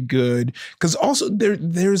such a good, because also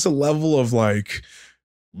there's a level of, like,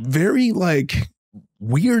 very, like,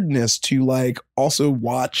 weirdness to, like, also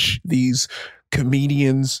watch these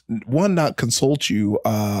comedians, one, not consult you,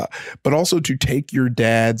 but also to take your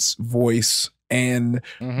dad's voice and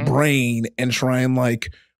brain and try and,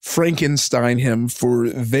 like, Frankenstein him for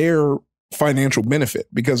their financial benefit.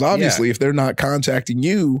 Because obviously if they're not contacting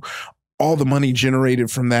you, all the money generated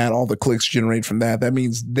from that, all the clicks generated from that, that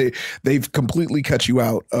means they've completely cut you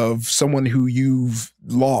out of someone who you've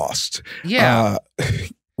lost. Yeah.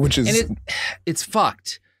 Which is, and it's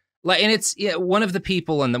fucked. Like, and it's one of the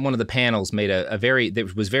people on one of the panels made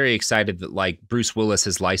that was very excited that, like, Bruce Willis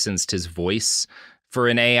has licensed his voice for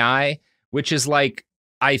an AI, which is, like,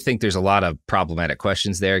 I think there's a lot of problematic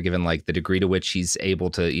questions there, given, like, the degree to which he's able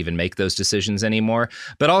to even make those decisions anymore.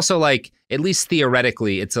 But also, like, at least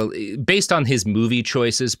theoretically, it's based on his movie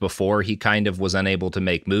choices before he kind of was unable to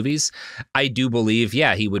make movies. I do believe,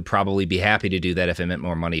 he would probably be happy to do that if it meant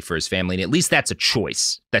more money for his family. And at least that's a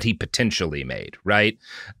choice that he potentially made, right?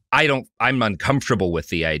 I'm uncomfortable with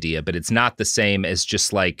the idea, but it's not the same as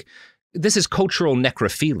just, like, this is cultural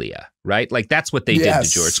necrophilia, right? Like, that's what they did to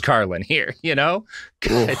George Carlin here, you know?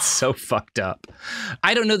 God, it's so fucked up.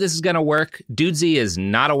 I don't know this is going to work. Dudesy is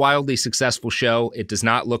not a wildly successful show. It does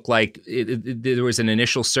not look like there was an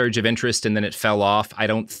initial surge of interest and then it fell off. I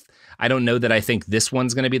don't know that I think this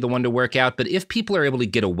one's going to be the one to work out, but if people are able to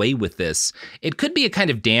get away with this, it could be a kind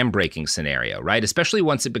of dam-breaking scenario, right? Especially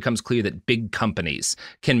once it becomes clear that big companies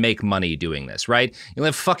can make money doing this, right? You'll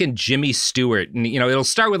have fucking Jimmy Stewart, and, you know, it'll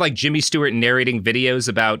start with, like, Jimmy Stewart narrating videos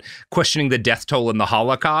about questioning the death toll in the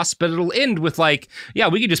Holocaust, but it'll end with, like,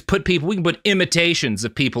 we can just we can put imitations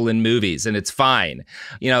of people in movies, and it's fine.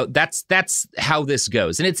 You know, that's how this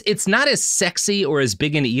goes. And it's not as sexy or as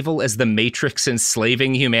big and evil as the Matrix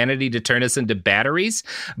enslaving humanity to turn us into batteries,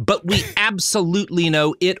 but we absolutely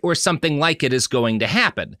know it or something like it is going to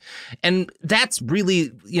happen. And that's really,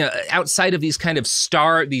 you know, outside of these kind of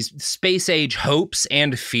these space age hopes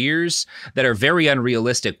and fears that are very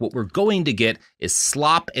unrealistic, what we're going to get is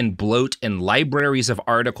slop and bloat and libraries of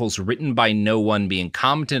articles written by no one being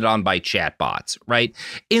commented on by chatbots, right?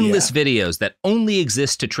 Endless videos that only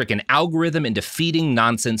exist to trick an algorithm into feeding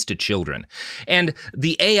nonsense to children. And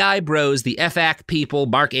the AI bros, the FAQ people,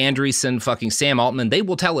 Mark Andreessen, fucking Sam Altman, they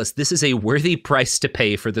will tell us this is a worthy price to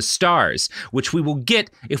pay for the stars, which we will get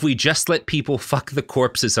if we just let people fuck the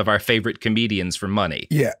corpses of our favorite comedians for money.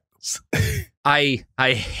 Yeah. I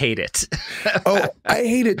hate it. Oh, I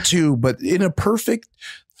hate it too, but in a perfect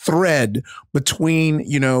thread between,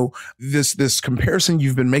 you know, this comparison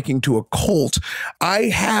you've been making to a cult, I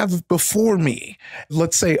have before me,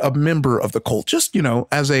 let's say, a member of the cult, just, you know,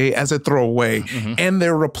 as a throwaway, and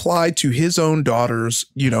their reply to his own daughter's,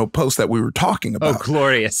 you know, post that we were talking about. Oh,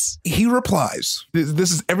 glorious. He replies,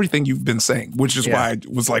 this is everything you've been saying, which is why I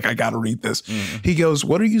was like, I got to read this. He goes,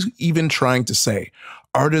 "What are you even trying to say?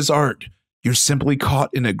 Art is art. You're simply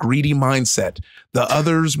caught in a greedy mindset. The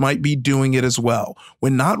others might be doing it as well.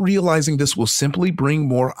 When not realizing this will simply bring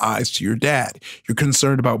more eyes to your dad. You're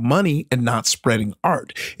concerned about money and not spreading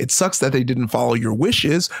art. It sucks that they didn't follow your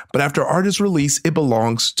wishes, but after art is released, it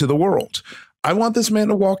belongs to the world." I want this man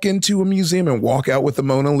to walk into a museum and walk out with the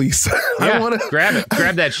Mona Lisa. I want to grab it.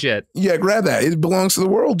 Grab that shit. Yeah, grab that. It belongs to the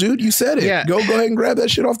world, dude. You said it. Yeah. Go ahead and grab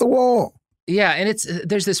that shit off the wall. Yeah, and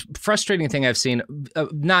there's this frustrating thing I've seen,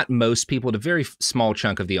 not most people, but a very small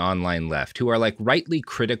chunk of the online left who are, like, rightly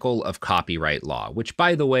critical of copyright law, which,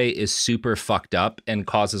 by the way, is super fucked up and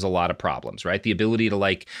causes a lot of problems, right? The ability to,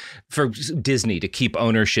 like, for Disney to keep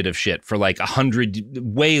ownership of shit for, like, 100,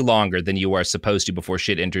 way longer than you are supposed to before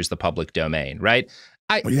shit enters the public domain, right?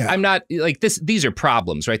 I'm not, like, these are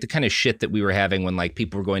problems, right? The kind of shit that we were having when, like,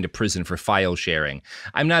 people were going to prison for file sharing.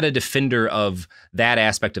 I'm not a defender of that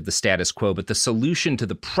aspect of the status quo, but the solution to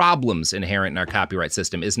the problems inherent in our copyright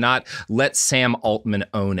system is not let Sam Altman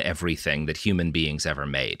own everything that human beings ever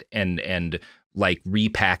made and like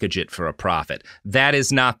repackage it for a profit. That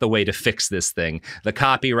is not the way to fix this thing. The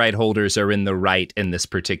copyright holders are in the right in this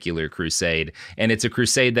particular crusade, and it's a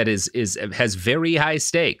crusade that has very high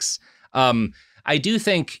stakes. I do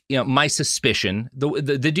think, my suspicion,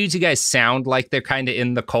 the dudes you guys sound like they're kind of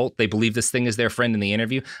in the cult. They believe this thing is their friend in the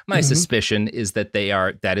interview. My suspicion is that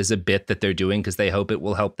that is a bit that they're doing because they hope it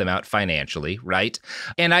will help them out financially, right?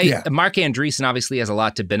 And Mark Andreessen obviously has a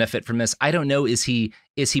lot to benefit from this. I don't know, is he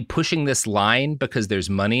pushing this line because there's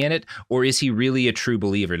money in it, or is he really a true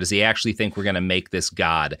believer? Does he actually think we're going to make this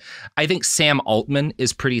God? I think Sam Altman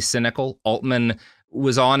is pretty cynical. Altman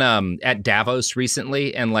was on at Davos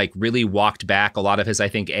recently and like really walked back a lot of his, I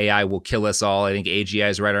think AI will kill us all. I think AGI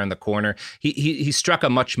is right around the corner. He struck a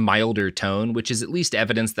much milder tone, which is at least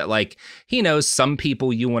evidence that like he knows some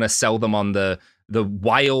people you want to sell them on the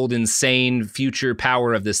wild, insane future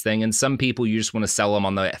power of this thing. And some people you just want to sell them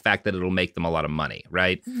on the fact that it'll make them a lot of money,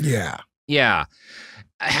 right? Yeah. Yeah.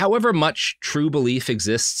 However much true belief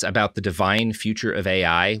exists about the divine future of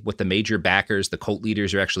AI, what the major backers, the cult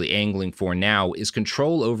leaders are actually angling for now is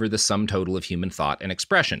control over the sum total of human thought and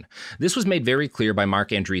expression. This was made very clear by Mark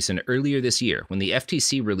Andreessen earlier this year when the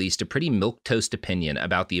FTC released a pretty milquetoast opinion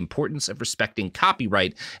about the importance of respecting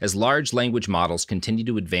copyright as large language models continue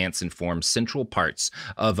to advance and form central parts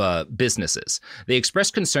of businesses. They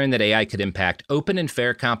expressed concern that AI could impact open and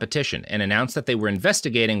fair competition and announced that they were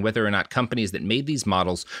investigating whether or not companies that made these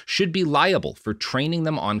models should be liable for training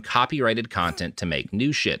them on copyrighted content to make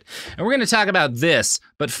new shit. And we're going to talk about this,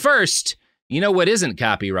 but first, you know what isn't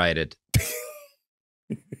copyrighted?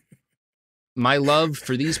 My love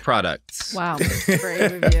for these products. Wow,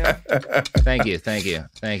 great review. Thank you, thank you,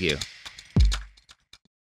 thank you.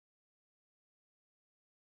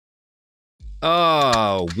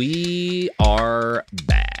 Oh, we are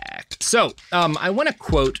back. So I want to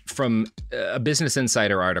quote from a Business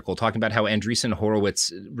Insider article talking about how Andreessen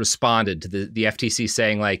Horowitz responded to the FTC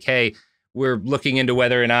saying like, hey, we're looking into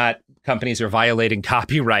whether or not companies are violating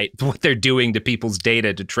copyright, what they're doing to people's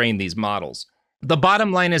data to train these models. The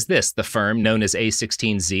bottom line is this: the firm, known as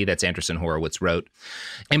A16Z, that's Andreessen Horowitz, wrote,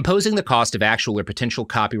 imposing the cost of actual or potential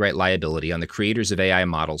copyright liability on the creators of AI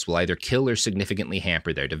models will either kill or significantly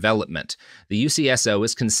hamper their development. The UCSO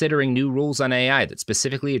is considering new rules on AI that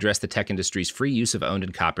specifically address the tech industry's free use of owned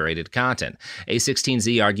and copyrighted content.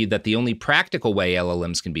 A16Z argued that the only practical way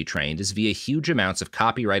LLMs can be trained is via huge amounts of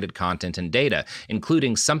copyrighted content and data,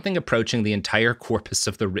 including something approaching the entire corpus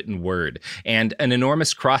of the written word, and an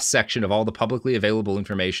enormous cross-section of all the publicly available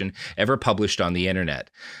information ever published on the internet.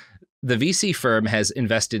 The VC firm has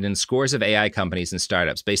invested in scores of AI companies and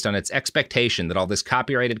startups based on its expectation that all this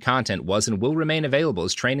copyrighted content was and will remain available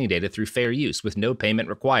as training data through fair use with no payment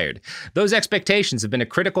required. Those expectations have been a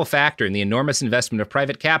critical factor in the enormous investment of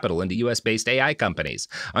private capital into US-based AI companies.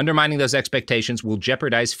 Undermining those expectations will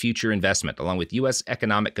jeopardize future investment, along with US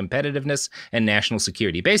economic competitiveness and national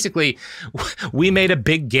security. Basically, we made a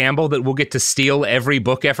big gamble that we'll get to steal every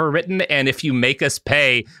book ever written, and if you make us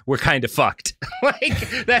pay, we're kind of fucked.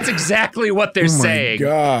 Like, that's exactly what they're saying. Oh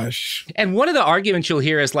my gosh. And one of the arguments you'll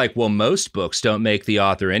hear is like, well, most books don't make the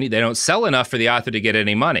author they don't sell enough for the author to get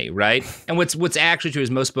any money, right? And what's actually true is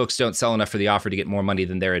most books don't sell enough for the author to get more money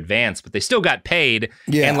than their advance, but they still got paid.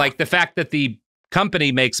 Yeah. And like the fact that the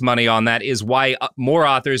company makes money on that is why more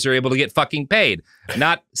authors are able to get fucking paid.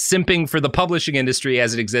 Not simping for the publishing industry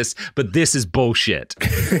as it exists, but this is bullshit.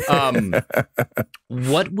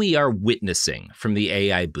 What we are witnessing from the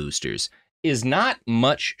AI boosters is not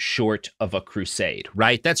much short of a crusade,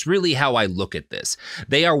 right? That's really how I look at this.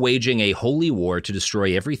 They are waging a holy war to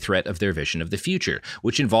destroy every threat of their vision of the future,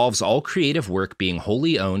 which involves all creative work being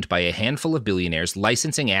wholly owned by a handful of billionaires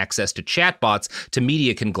licensing access to chatbots to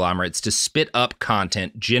media conglomerates to spit up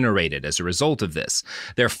content generated as a result of this.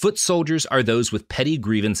 Their foot soldiers are those with petty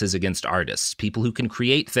grievances against artists, people who can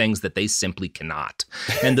create things that they simply cannot,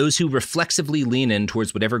 and those who reflexively lean in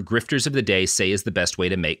towards whatever grifters of the day say is the best way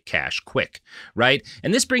to make cash quick. Right?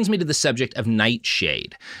 And this brings me to the subject of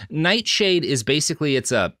Nightshade. Nightshade is basically,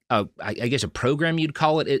 it's I guess a program you'd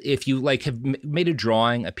call it. If you like have made a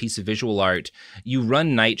drawing, a piece of visual art, you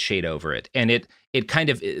run Nightshade over it, and it kind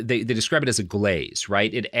of, they describe it as a glaze,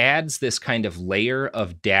 right? It adds this kind of layer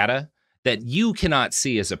of data that you cannot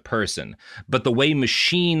see as a person, but the way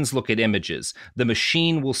machines look at images, the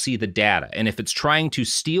machine will see the data. And if it's trying to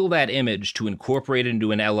steal that image to incorporate it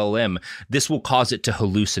into an LLM, this will cause it to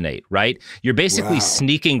hallucinate, right? You're basically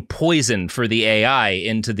sneaking poison for the AI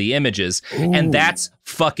into the images, and that's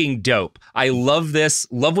fucking dope. I love this,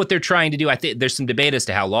 love what they're trying to do. I think there's some debate as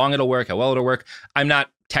to how long it'll work, how well it'll work. I'm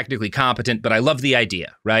not technically competent, but I love the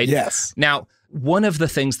idea, right? Yes. Now, one of the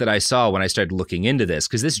things that I saw when I started looking into this,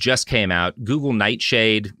 because this just came out, Google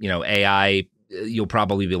Nightshade, AI you'll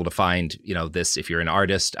probably be able to find, this if you're an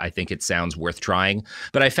artist. I think it sounds worth trying.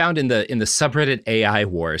 But I found in the subreddit AI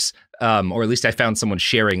Wars, or at least I found someone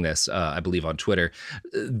sharing this, I believe on Twitter,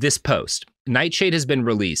 this post. Nightshade has been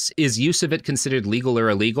released. Is use of it considered legal or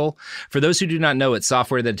illegal? For those who do not know, it's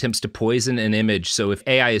software that attempts to poison an image. So if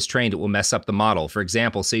AI is trained, it will mess up the model. For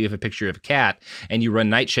example, say you have a picture of a cat and you run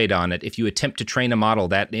Nightshade on it. If you attempt to train a model,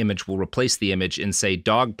 that image will replace the image in, say,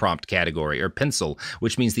 dog prompt category or pencil,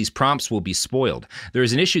 which means these prompts will be spoiled. There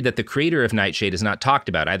is an issue that the creator of Nightshade is not talked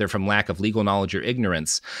about, either from lack of legal knowledge or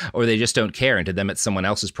ignorance, or they just don't care, and to them it's someone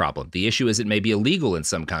else's problem. The issue is it may be illegal in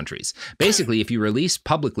some countries. Basically, if you release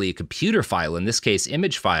publicly a computer file, in this case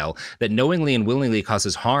image file, that knowingly and willingly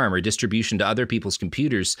causes harm or distribution to other people's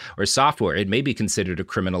computers or software, it may be considered a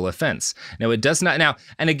criminal offense. Now, it does not. Now,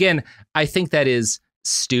 and again, I think that is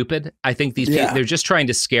stupid. I think these people, they're just trying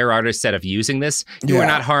to scare artists out of using this. You are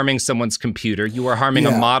not harming someone's computer. You are harming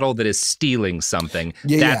a model that is stealing something.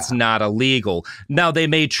 That's not illegal. Now, they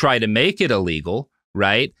may try to make it illegal,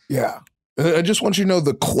 right? Yeah. I just want you to know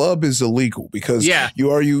the club is illegal because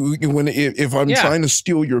if I'm trying to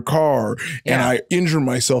steal your car and I injure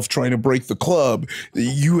myself trying to break the club,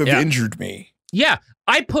 you have injured me. Yeah.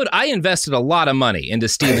 I invested a lot of money into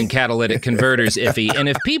stealing catalytic converters, Iffy, and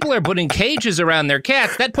if people are putting cages around their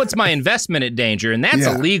cats, that puts my investment at danger, and that's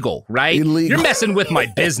illegal, right? Illegal. You're messing with my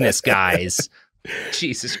business, guys.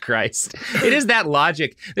 Jesus Christ. It is that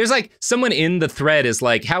logic. There's like someone in the thread is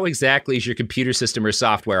like, how exactly is your computer system or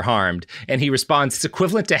software harmed? And he responds, it's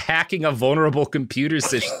equivalent to hacking a vulnerable computer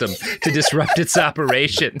system to disrupt its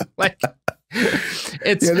operation. Like,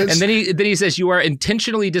 and then he says, you are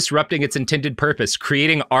intentionally disrupting its intended purpose,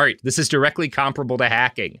 creating art. This is directly comparable to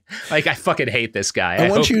hacking. Like, I fucking hate this guy. I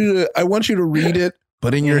want you to read it,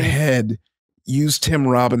 but in your head, use Tim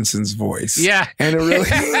Robinson's voice. Yeah. And it really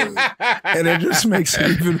and it just makes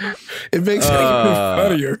it even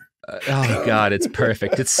funnier. Oh God, it's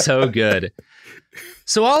perfect. It's so good.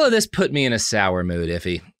 So all of this put me in a sour mood,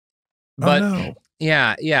 Iffy. But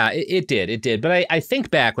it did. But I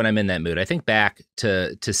think back when I'm in that mood, I think back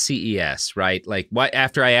to CES, right? Like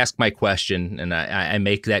after I ask my question and I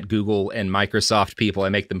make that Google and Microsoft people, I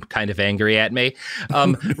make them kind of angry at me.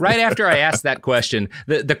 Right after I ask that question,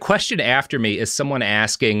 the question after me is someone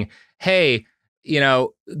asking, hey,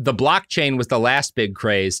 the blockchain was the last big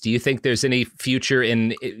craze. Do you think there's any future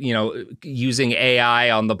in, using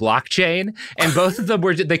AI on the blockchain? And both of them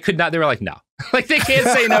they were like, no. Like, they can't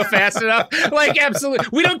say no fast enough. Like, absolutely.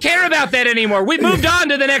 We don't care about that anymore. We moved on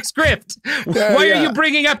to the next grift. Why are you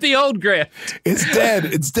bringing up the old grift? It's dead.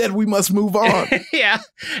 It's dead. We must move on. Yeah.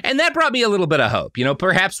 And that brought me a little bit of hope.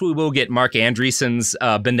 Perhaps we will get Mark Andreessen's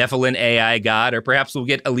benevolent AI god, or perhaps we'll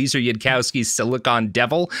get Eliezer Yudkowsky's Silicon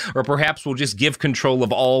Devil, or perhaps we'll just give control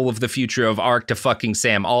of all of the future of ARK to fucking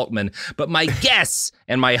Sam Altman. But my guess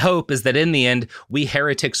and my hope is that in the end, we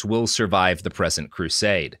heretics will survive the present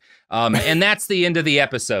crusade. And that's the end of the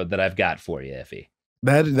episode that I've got for you, Iffy.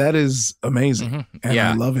 That is amazing. And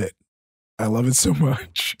I love it. I love it so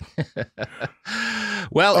much.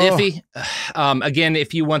 Well, Iffy, again,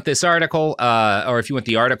 if you want this article, or if you want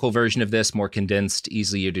the article version of this, more condensed,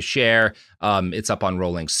 easier to share, it's up on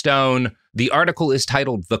Rolling Stone. The article is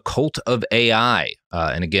titled The Cult of AI.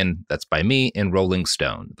 And again, that's by me in Rolling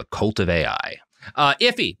Stone, The Cult of AI.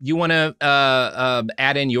 Iffy, you want to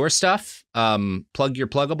add in your stuff? Plug your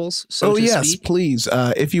pluggables, so to speak? Please.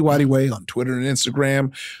 Iffy Whitey Way on Twitter and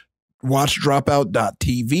Instagram. Watch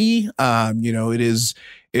dropout.tv.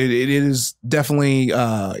 It is definitely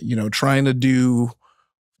trying to do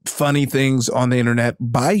funny things on the internet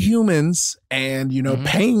by humans and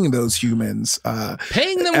paying those humans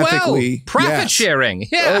paying them ethically. Well, profit sharing.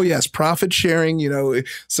 Profit sharing,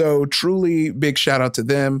 so truly big shout out to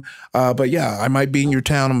them. But I might be in your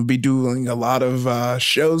town. I'm gonna be doing a lot of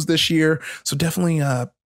shows this year, so definitely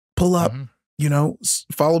pull up.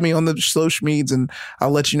 Follow me on the social medias and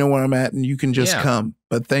I'll let you know where I'm at and you can just come.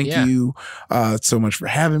 But thank you so much for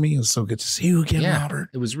having me. It was so good to see you again, Robert.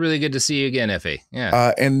 It was really good to see you again, Iffy.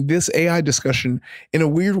 Yeah. And this AI discussion, in a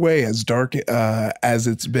weird way, as dark as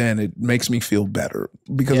it's been, it makes me feel better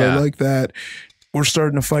because I like that we're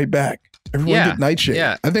starting to fight back. Everyone get Nightshade.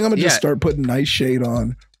 Yeah. I think I'm gonna just start putting Nightshade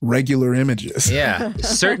on regular images. Yeah,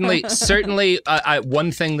 certainly.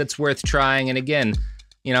 One thing that's worth trying, and again,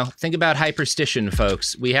 think about hyperstition,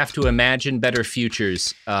 folks. We have to imagine better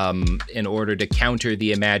futures in order to counter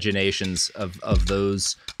the imaginations of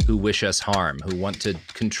those who wish us harm, who want to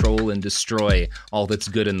control and destroy all that's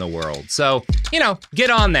good in the world. So,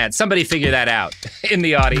 get on that. Somebody figure that out in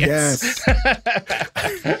the audience. Yes.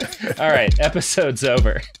 All right, episode's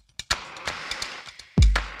over.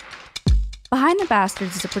 Behind the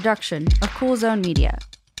Bastards is a production of Cool Zone Media.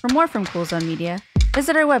 For more from Cool Zone Media,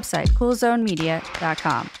 visit our website,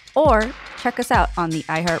 coolzonemedia.com, or check us out on the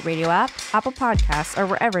iHeartRadio app, Apple Podcasts, or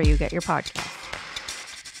wherever you get your podcasts.